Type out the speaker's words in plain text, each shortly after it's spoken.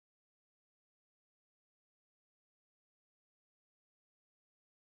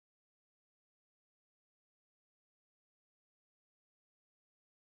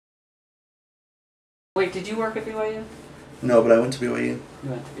Wait, did you work at BYU? No, but I went to BYU. You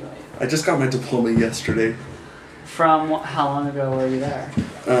went to BYU. I just got my diploma yesterday. From how long ago were you there?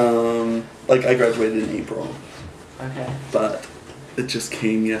 Like I graduated in April. Okay. But it just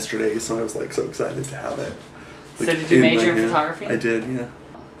came yesterday, so I was like so excited to have it. Like, so did you major in photography? I did, yeah.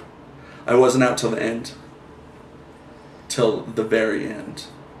 I wasn't out till the end. Till the very end.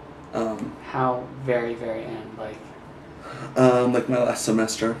 How very, very end? Like my last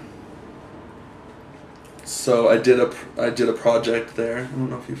semester. So I did a project there. I don't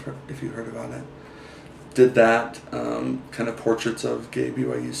know if you heard about it. Did that kind of portraits of gay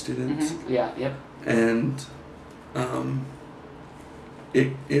BYU students. Mm-hmm. Yeah. Yep. And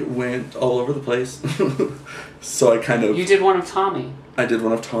it went all over the place. So I kind of. You did one of Tommy. I did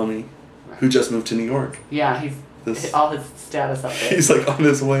one of Tommy, who just moved to New York. Yeah, he's all his status up there. He's like on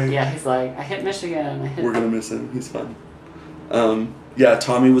his way. Yeah, he's like, I hit Michigan. We're gonna miss him. He's fun. Yeah,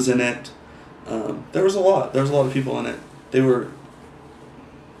 Tommy was in it. There was a lot of people in it. They were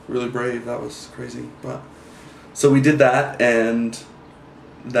really brave. That was crazy. But so we did that, and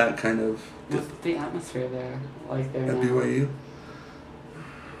that kind of. What's the atmosphere there like there at now? BYU?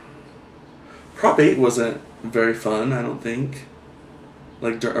 Prop 8 wasn't very fun, I don't think.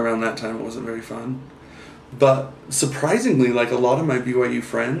 Like around that time, it wasn't very fun. But surprisingly, like a lot of my BYU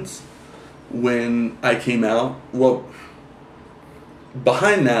friends, when I came out, well,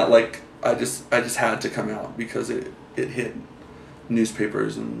 behind that, like I just had to come out because it hit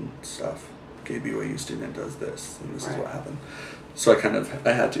newspapers and stuff. Gay BYU student does this, and this is what happened. So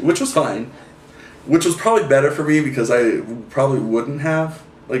I had to, which was fine. Which was probably better for me because I probably wouldn't have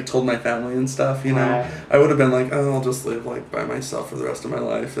like told my family and stuff, you know. Right. I would have been like, oh, I'll just live like by myself for the rest of my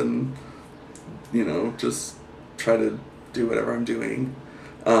life and, you know, just try to do whatever I'm doing.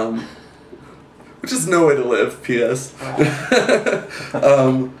 Which is no way to live, P.S.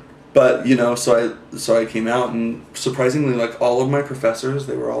 Right. But, you know, so I came out, and surprisingly, like, all of my professors,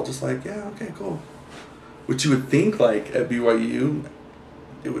 they were all just like, yeah, okay, cool. Which you would think, like, at BYU,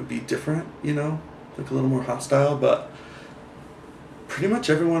 it would be different, you know, like a little more hostile, but pretty much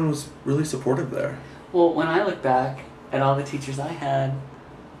everyone was really supportive there. Well, when I look back at all the teachers I had,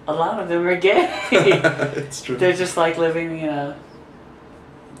 a lot of them are gay. It's true. They're just, like, living, you know...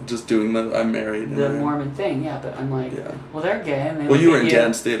 Just doing I'm married. The Mormon thing, yeah, but I'm like, well, they're gay. And they well, you were in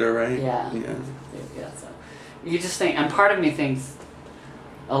dance theater, right? Yeah. Yeah. So you just think, and part of me thinks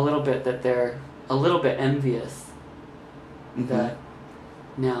a little bit that they're a little bit envious that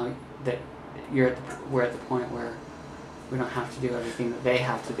now that we're at the point where we don't have to do everything that they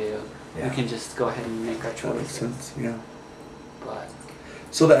have to do. Yeah. We can just go ahead and make our choices. That makes sense, yeah. But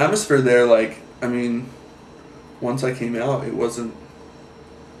so the atmosphere there, like, I mean, once I came out, it wasn't.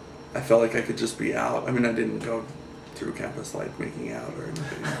 I felt like I could just be out. I mean, I didn't go through campus like making out or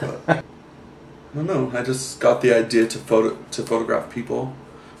anything, but I don't know. I just got the idea to photograph people,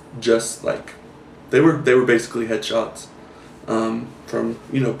 just like they were basically headshots, from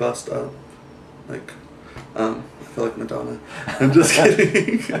bust up, like I feel like Madonna. I'm just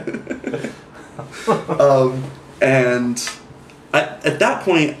kidding. And at that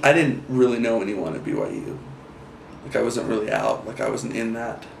point, I didn't really know anyone at BYU. Like I wasn't really out. Like I wasn't in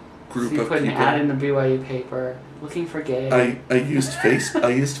that group of people. So you put an ad in the BYU paper looking for gay. I used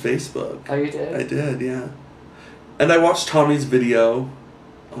Facebook. Oh, you did? I did, yeah. And I watched Tommy's video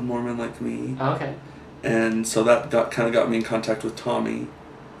on MormenLikeMe. Oh, okay. And so that got me in contact with Tommy,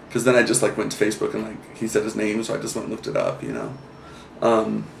 because then I just like went to Facebook and like he said his name, so I just went and looked it up, you know.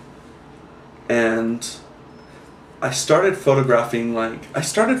 And I started photographing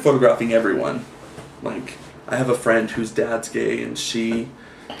everyone. Like I have a friend whose dad's gay, and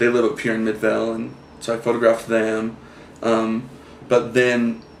they live up here in Midvale, and so I photographed them. But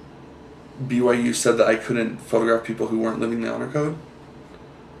then BYU said that I couldn't photograph people who weren't living the honor code.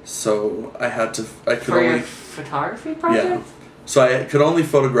 So I could For your photography project? Yeah. So I could only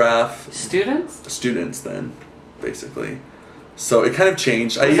photograph students then, basically. So it kind of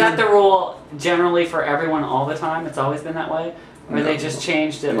changed. Is that the rule generally for everyone all the time? It's always been that way? Or they just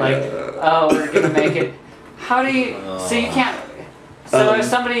changed it like, oh, we're going to make it... How do you... So you can't... So if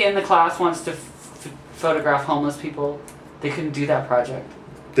somebody in the class wants to photograph homeless people, they couldn't do that project?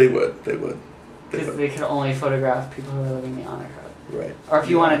 They would. Because they could only photograph people who are living the honor code. Right. Or if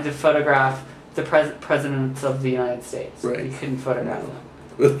you wanted to photograph the presidents of the United States, right. You couldn't photograph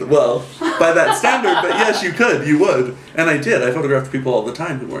them. Well, by that standard, but yes, you could. You would. And I did. I photographed people all the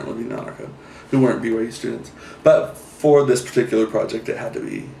time who weren't living the honor code, who weren't BYU students. But for this particular project, it had to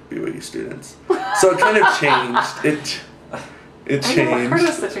be BYU students. So it kind of changed. It changed. I've never heard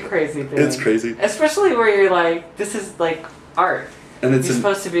of such a crazy thing. It's crazy. Especially where you're like, this is like art. And it's you're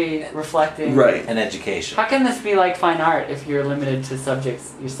supposed to be reflecting. Right. And education. How can this be like fine art if you're limited to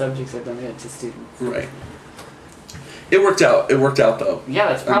subjects? Your subjects are limited to students. Right. It worked out. It worked out though. Yeah,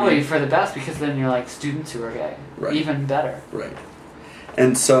 that's probably for the best because then you're like students who are gay. Right. Even better. Right.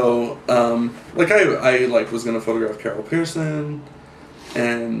 And so, like I like was gonna photograph Carol Pearson,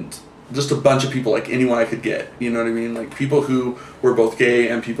 and just a bunch of people, like anyone I could get. You know what I mean? Like people who were both gay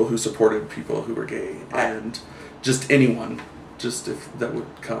and people who supported people who were gay, and just anyone, just if that would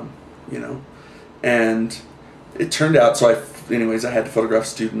come, you know. And it turned out. So anyways, I had to photograph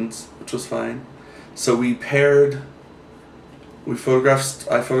students, which was fine. So we paired. I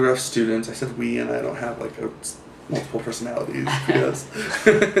photographed students. I said we, and I don't have like multiple personalities. Yes.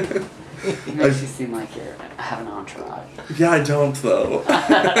 It makes you seem like you have an entourage. Yeah, I don't though.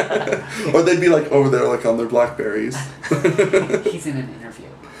 Or they'd be like over there, like on their Blackberries. He's in an interview.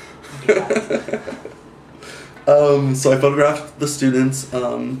 So I photographed the students.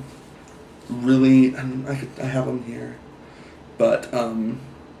 Really, and I have them here, but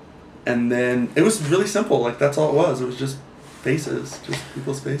and then it was really simple. Like that's all it was. It was just faces, just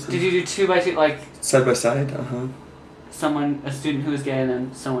people's faces. Did you do 2 by 2, like side by side? a student who was gay and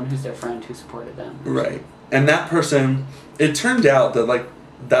then someone who's their friend who supported them? Right. And that person, it turned out that like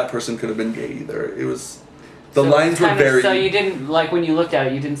that person could have been gay either. It was the lines were very. So you didn't like when you looked at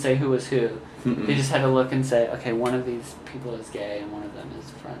it, you didn't say who was who. Mm-mm. You just had to look and say, okay, one of these people is gay and one of them is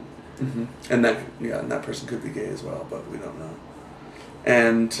a friend. Mm-hmm. And that person could be gay as well, but we don't know.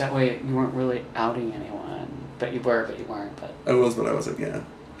 And that way you weren't really outing anyone, but you were, but you weren't. But I was, but I wasn't. Yeah,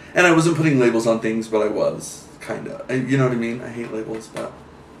 and I wasn't putting labels on things, but I was kind of. You know what I mean? I hate labels, but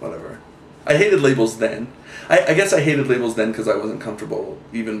whatever. I hated labels then. I guess I hated labels then because I wasn't comfortable,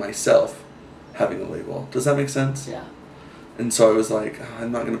 even myself, having a label. Does that make sense? Yeah. And so I was like, oh,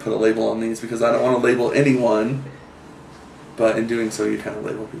 I'm not going to put a label on these because I don't want to label anyone. But in doing so, you kind of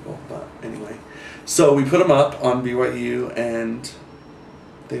label people. But anyway. So we put them up on BYU, and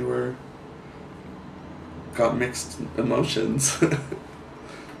they got mixed emotions.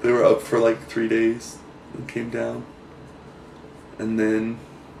 They were up for like 3 days and came down. And then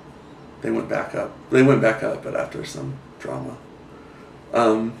they went back up. They went back up, but after some drama.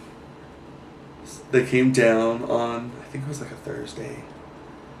 They came down on, I think it was like a Thursday.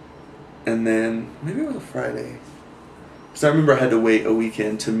 And then, maybe it was a Friday. Because I remember I had to wait a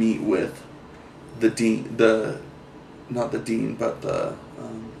weekend to meet with the dean, not the dean, but the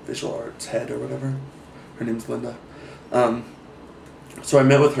visual arts head or whatever. Her name's Linda. So I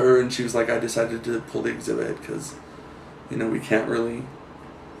met with her and she was like, I decided to pull the exhibit because, you know, we can't really...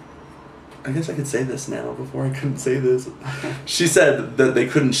 I guess I could say this now before I couldn't say this. She said that they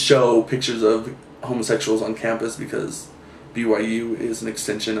couldn't show pictures of homosexuals on campus because BYU is an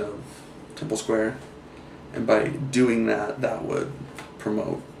extension of Temple Square. And by doing that, that would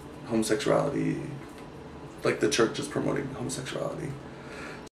promote homosexuality. Like the church is promoting homosexuality.